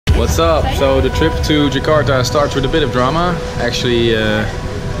What's up? So the trip to Jakarta starts with a bit of drama. Actually,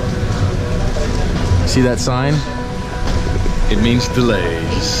 see that sign? It means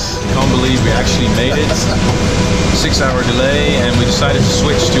delays. Can't believe we actually made it. 6-hour delay, and we decided to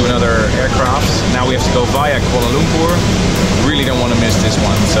switch to another aircraft. Now we have to go via Kuala Lumpur. Really don't want to miss this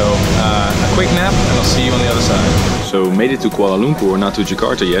one. So a quick nap and I'll see you on the other side. So made it to Kuala Lumpur, not to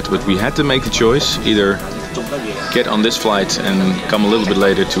Jakarta yet, but we had to make the choice. Either get on this flight and come a little bit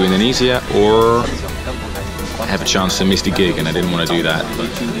later to Indonesia, or have a chance to miss the gig, and I didn't want to do that.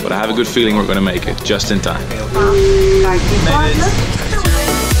 But I have a good feeling we're going to make it just in time.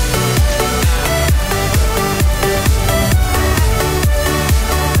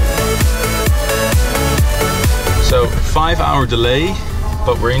 So 5-hour delay,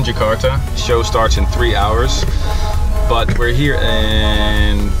 but we're in Jakarta. Show starts in 3 hours, but we're here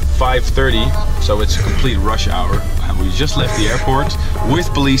in 5:30, so it's a complete rush hour. And we just left the airport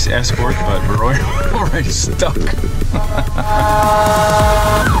with police escort, but we're already stuck. Coming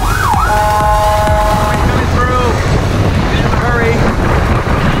through. In a hurry.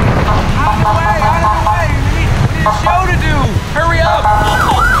 Out of the way! Out of the way! We need a show to do. Hurry up!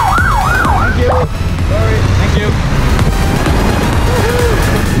 Thank you. Sorry. Thank you.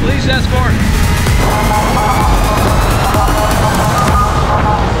 Police escort.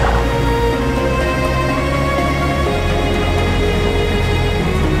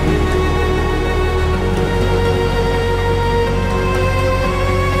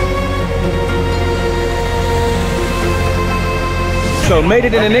 So made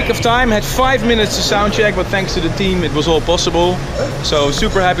it in the nick of time, had 5 minutes to sound check, but thanks to the team it was all possible. So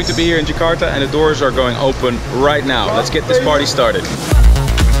super happy to be here in Jakarta, and the doors are going open right now. Let's get this party started.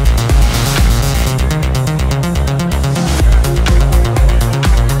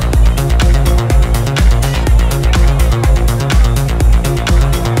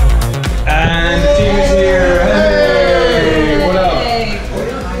 And the team is here. Hey, what up?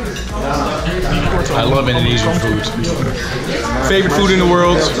 I love Indonesian food. Favorite food in the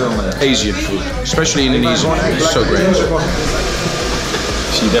world? Asian food, especially Indonesian. It's so great.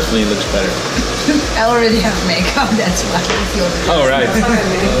 She definitely looks better. I already have makeup, that's why. Oh, right.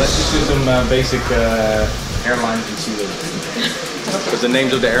 Let's just do some basic airlines and see them. Because the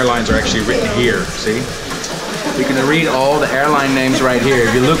names of the airlines are actually written here, see? You can read all the airline names right here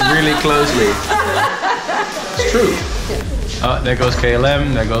if you look really closely. It's true. There goes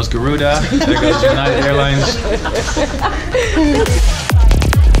KLM, there goes Garuda, there goes United Airlines.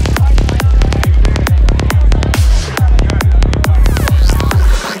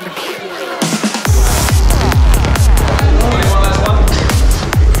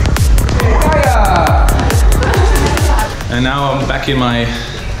 And now I'm back in my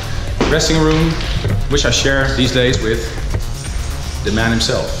dressing room, which I share these days with the man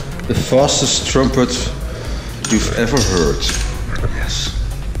himself. The fastest trumpet you've ever heard. Yes.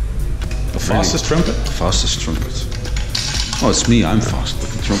 The fastest trumpet? The fastest trumpet. Oh, it's me, I'm fast, but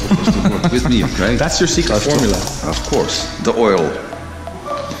the trumpet has to work with me, okay? That's your secret formula. Of course, the oil.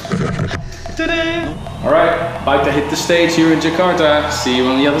 Ta-da! Alright, about to hit the stage here in Jakarta. See you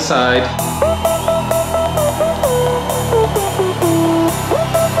on the other side.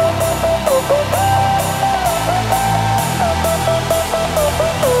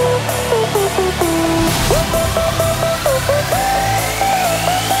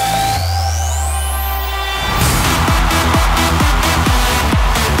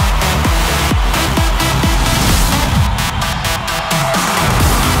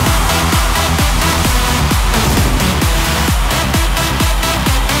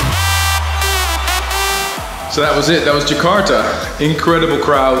 So that was it, that was Jakarta. Incredible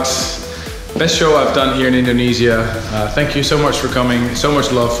crowds. Best show I've done here in Indonesia. Thank you so much for coming. So much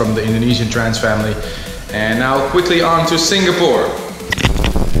love from the Indonesian trans family. And now quickly on to Singapore.